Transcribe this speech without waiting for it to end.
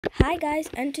Hi guys,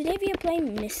 and today we are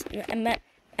playing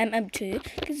MM2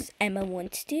 because Emma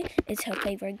wants to. It's her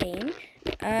favorite game.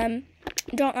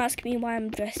 Don't ask me why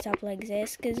I'm dressed up like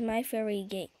this because my favorite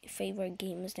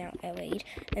game is now Elite.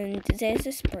 And there's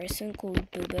this person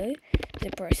called Bubo, the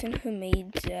person who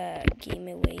made game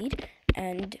Elite,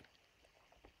 and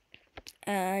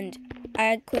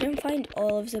I couldn't find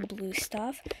all of the blue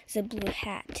stuff, the blue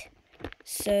hat.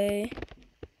 So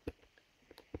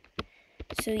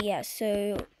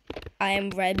I am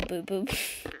Red Boo Boo.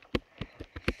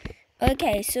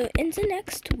 Okay, so in the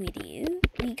next video,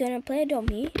 we're gonna play a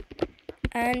dummy,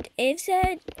 and if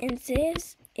any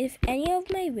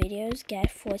of my videos get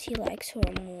 40 likes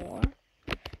or more,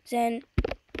 then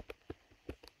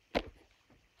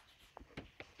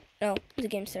the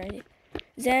game started.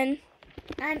 Then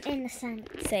I'm innocent.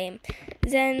 Same.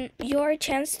 Then your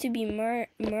chance to be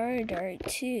murdered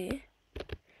too.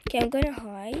 Okay, I'm gonna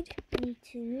hide. Me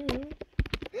too.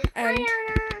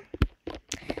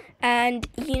 And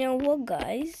you know what,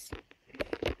 guys?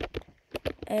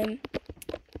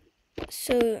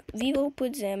 So we will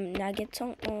put them nuggets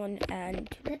on and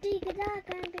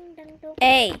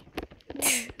hey,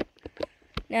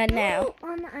 not now.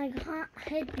 I can't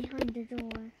hide behind the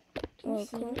door. Can you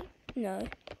see? No.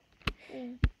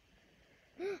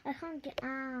 I can't get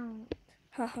out.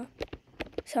 Haha.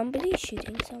 Somebody's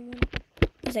shooting someone,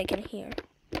 as I can hear.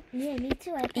 Yeah, me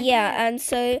too. And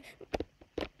so.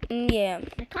 Yeah.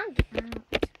 I can't get out.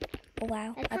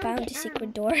 Wow, I found the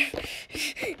secret door.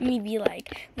 Me be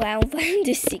like, wow, I found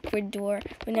the secret door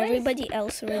when everybody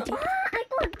else already. I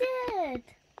got dead.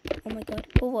 Oh my god,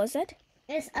 who was it?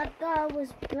 It's a girl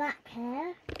with black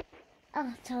hair.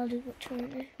 I'll tell you which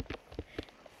one.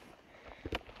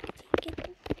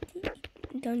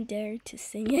 Don't dare to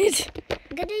sing it.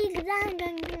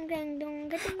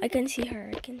 I can see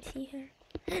her.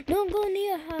 Don't go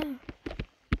near her.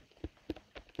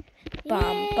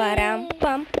 Bum, ba-dum,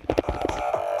 bum.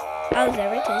 Oh,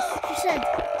 there it is. She said.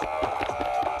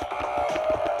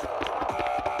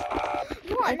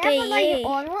 What Okay, level are you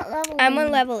on? What level? I'm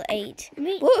on level 8.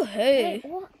 Woohoo! Wait,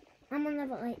 what? I'm on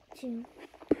level 8 too.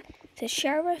 The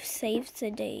sheriff saves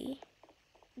the day.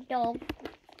 Dog.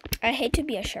 I hate to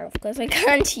be a sheriff because I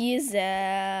can't use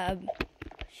the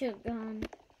gun.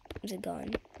 The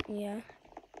gun, yeah.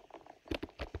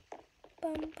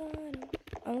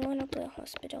 I wanna play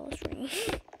hospitals ring.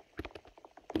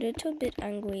 Little bit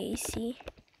angry, see.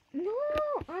 No,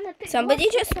 on a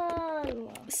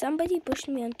Somebody pushed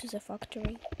me onto the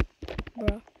factory,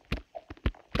 bro.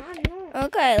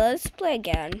 Okay, let's play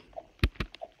again.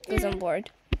 Because I'm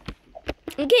bored.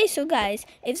 Okay, so guys,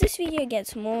 if this video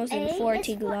gets more than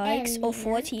 40 likes or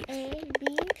 40,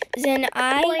 then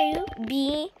where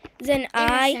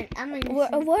are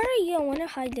you? I wanna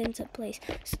hide in the place.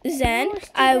 Then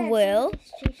I will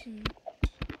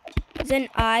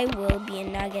be a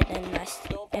nugget and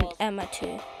Emma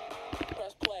too.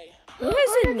 Who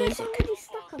has the music?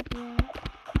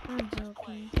 I'm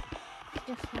joking.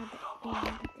 Just had it.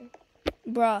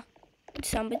 Bruh,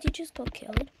 somebody just got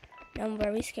killed. I'm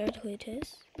very scared who it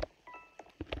is.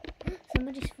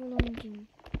 Somebody's following you.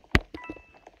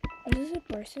 Is a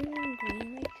person in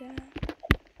green like that?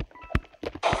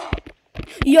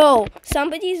 Yo,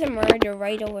 somebody's a murderer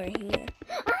right over here.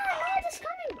 Murder's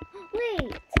coming!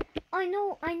 Wait, I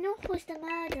know who's the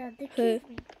murderer. Who?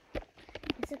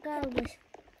 It's a girl with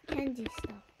candy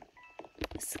stuff.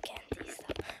 It's candy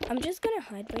stuff. I'm just gonna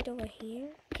hide right over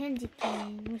here. Candy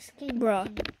cane with skin. Bruh,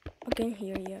 I can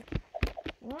hear you.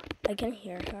 What? I can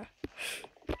hear her.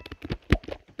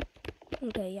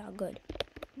 Okay, yeah, good.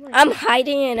 Wait. I'm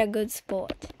hiding in a good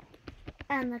spot.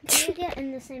 Can you get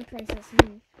in the same place as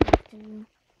me after you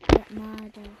get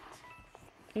murdered?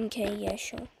 Okay, yeah,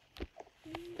 sure.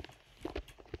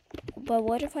 But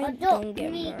what if I don't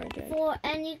get murdered? For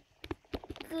any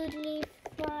goodly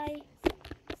fight.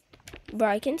 Bro,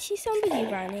 I can see somebody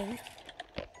running.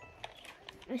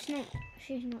 It's not.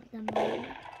 She's not the murderer.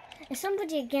 If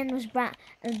somebody again was black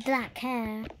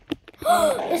hair.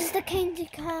 It's the candy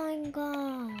cane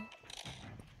girl.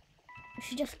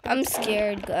 She just. I'm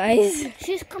scared, guys.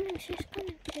 She's coming.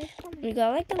 We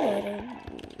got like a little.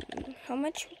 How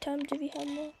much time do we have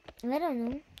more? I don't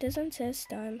know. Doesn't says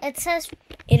time. It says.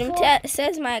 It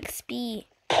says my XP. Wait.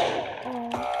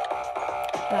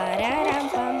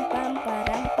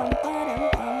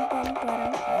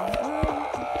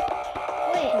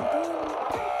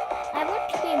 I want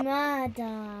to be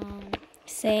murdered.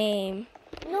 Same.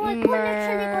 No, I couldn't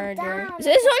actually go down.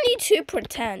 There's only 2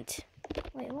 pretend.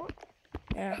 Wait, what?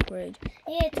 Yeah, rude.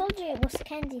 Yeah, I told you it was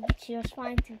candy that she was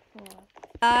fighting for.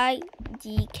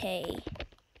 IDK.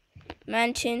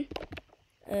 Mansion.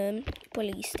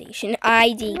 Police station.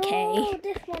 IDK. No,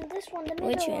 this one, the middle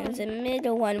Which one. one's the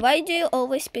middle one? Why do you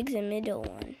always pick the middle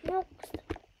one? No,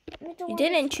 the middle You one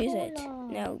didn't is choose it.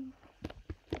 cooler. No.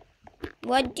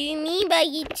 What do you mean by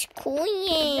it's cool?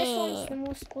 This one's the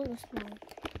most coolest one.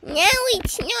 No,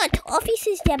 it's not. Office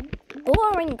is the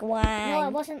boring one. No,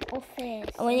 it wasn't office.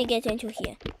 I want to get into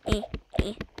here.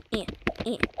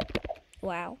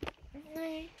 Wow.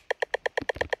 No.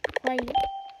 Why?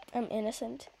 I'm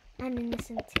innocent. I'm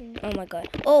innocent too. Oh my god.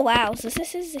 Oh wow, so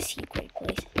this is the secret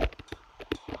place.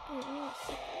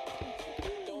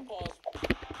 Don't pause.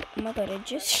 Oh my god, it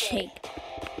just shaked.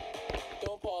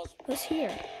 Don't pause. Who's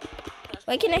here?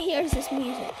 Why can I hear this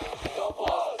music? Don't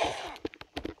pause.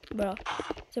 Bro,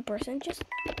 the person just...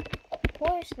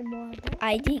 Where's the model?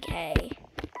 IDK.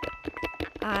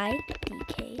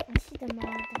 IDK. I see the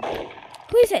model.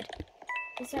 Who is it?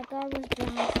 It's that girl with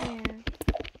brown hair.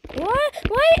 What?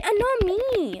 Why? Not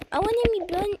me. I want to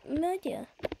be murder.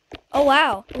 Oh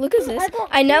wow, look at this.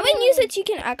 I never knew that you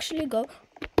can actually go...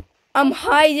 I'm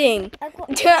hiding. I got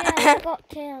killed. I got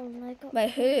killed. By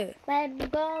who? By the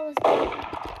girl with brown.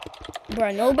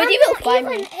 Bro, nobody I'm will not find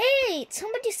even me. 8.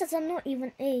 Somebody says I'm not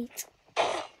even 8.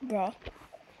 Bro.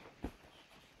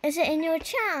 Is it in your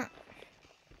chat?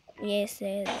 Yes,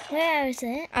 it is. Where is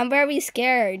it? I'm very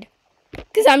scared.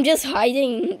 Because I'm just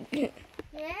hiding. Yeah,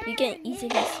 You can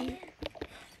easily see.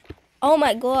 Oh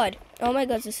my god. Oh my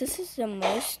god, this is the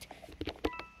most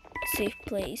safe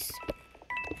place.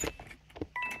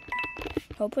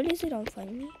 Hopefully they don't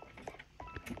find me.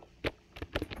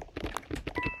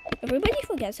 Everybody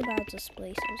forgets about this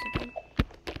place again.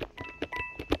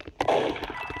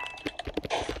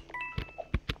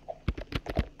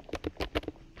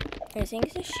 I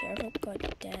think the sheriff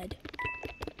got dead.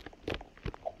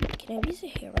 Can I be the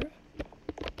hero?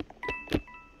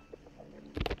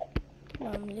 No,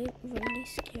 I'm really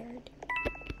scared.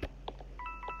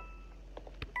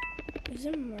 Is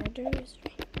there murderers?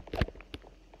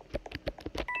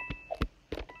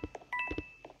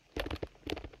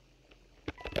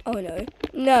 Oh no.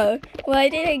 No. Why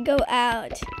did I go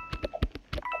out?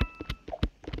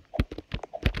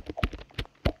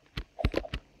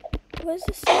 What's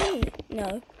the city?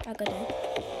 No, I got it.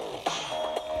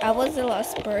 I was the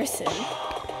last person.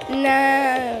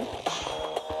 No.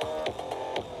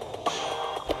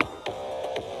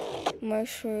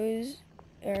 Mushrooms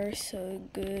are so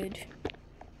good.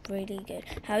 Really good.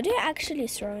 How do you actually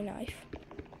throw a knife?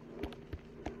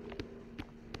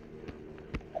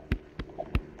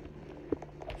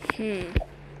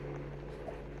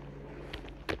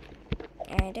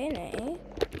 I don't know.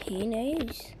 He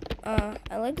knows.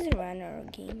 I like the runner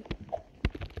game.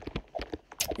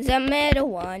 The middle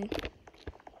one.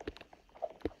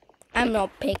 I'm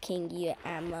not picking you,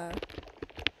 Emma.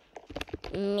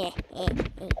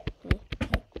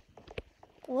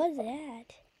 What's that?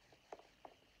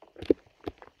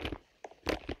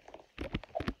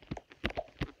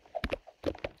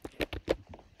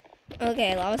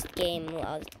 Okay, lost game.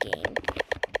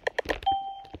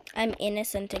 I'm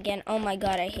innocent again. Oh my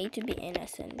god, I hate to be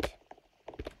innocent.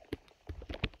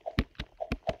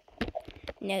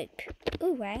 Nope.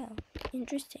 Oh wow,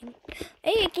 interesting.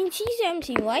 Hey, I can see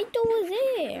something white over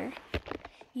there.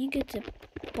 You get the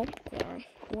popcorn.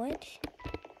 What?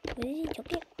 What is he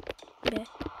talking? Yeah.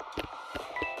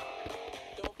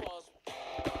 Don't pause.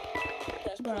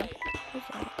 Press Bro, play. what's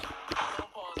that?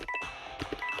 Don't pause.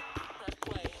 Press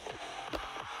play.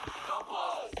 Don't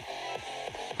pause.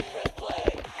 Press play.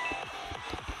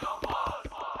 Don't pause.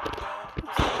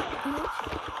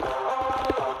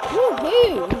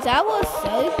 Woohoo! That was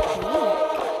so cool.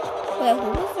 Wait, who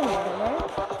was the murderer?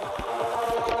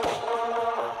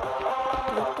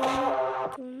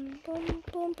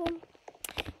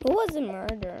 Who was the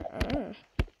murderer?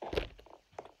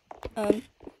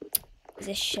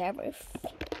 The sheriff.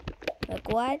 Like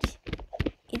what?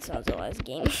 It's not the last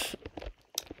game.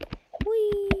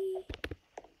 Whee!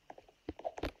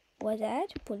 What's that?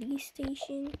 Police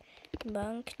station.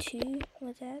 Bank 2.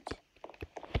 What's that?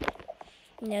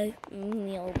 No,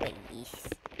 nobody's.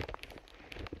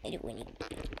 I don't want to.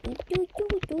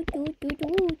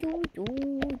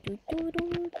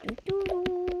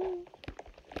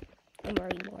 I'm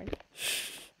already bored.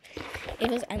 It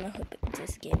was Emma who picked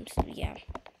this game, so yeah.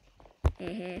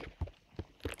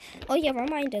 Oh yeah,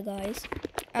 reminder guys.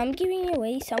 I'm giving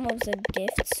away some of the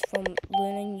gifts from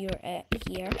learning your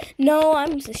year. No,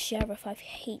 I'm the sheriff. I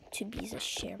hate to be the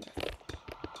sheriff.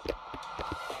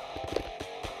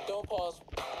 Don't pause.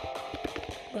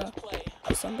 Bro, Press play.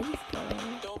 is somebody following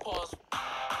me? Don't pause.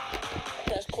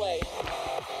 Press play.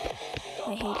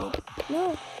 I hate it.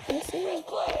 No, listen. Press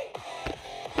play.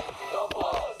 Don't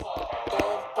pause.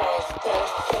 Don't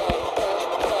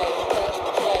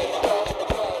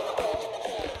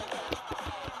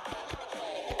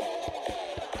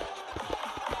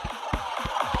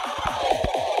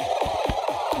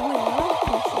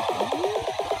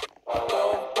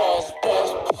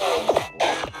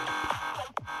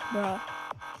Bro.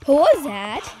 Who was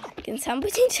that? Can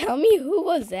somebody tell me who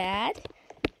was that?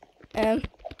 Can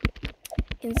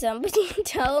somebody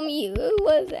tell me who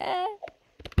was that?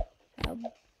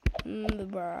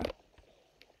 Bro.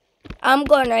 I'm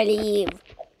gonna leave.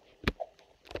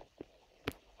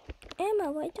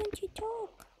 Emma, why don't you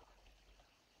talk?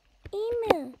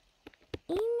 Emma.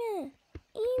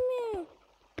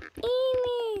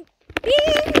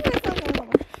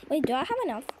 Wait, do I have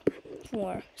enough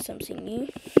for something new?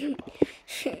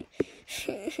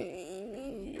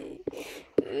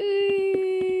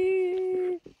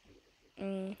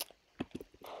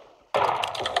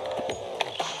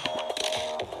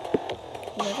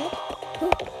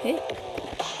 Hey,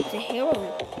 it's a hero.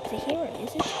 It's a hero,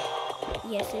 is it?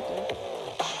 Yes, it is.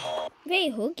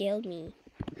 Wait, who killed me?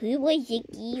 Who was it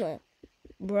killing?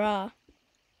 Bruh.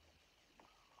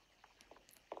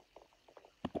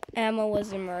 Emma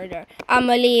was a murder. I'm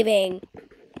leaving.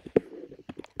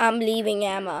 I'm leaving,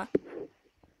 Emma.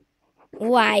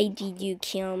 Why did you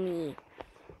kill me?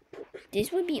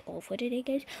 This would be all for today,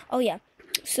 guys. Oh yeah.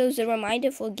 So the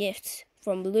reminder for gifts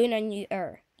from Lunar New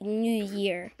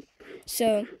Year.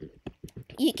 So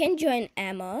you can join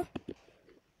Emma.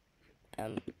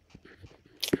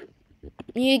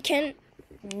 You can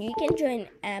join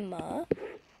Emma.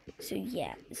 So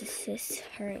yeah, this is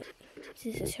her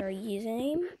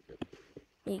username.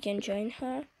 You can join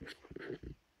her,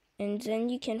 and then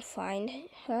you can find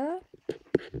her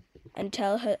and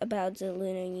tell her about the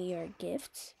Lunar New Year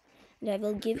gifts. And I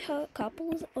will give her a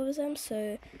couple of them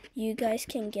so you guys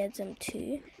can get them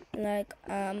too. Like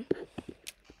there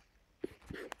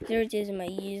it is, my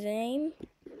username.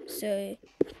 So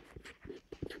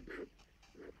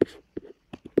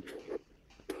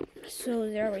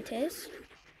there it is.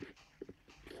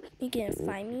 You can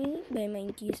find me by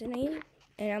my username,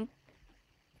 and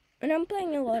I'm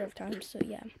playing a lot of times, so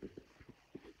yeah.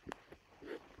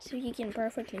 So you can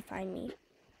perfectly find me.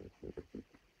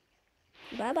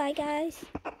 Bye bye, guys.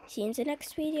 See you in the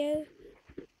next video.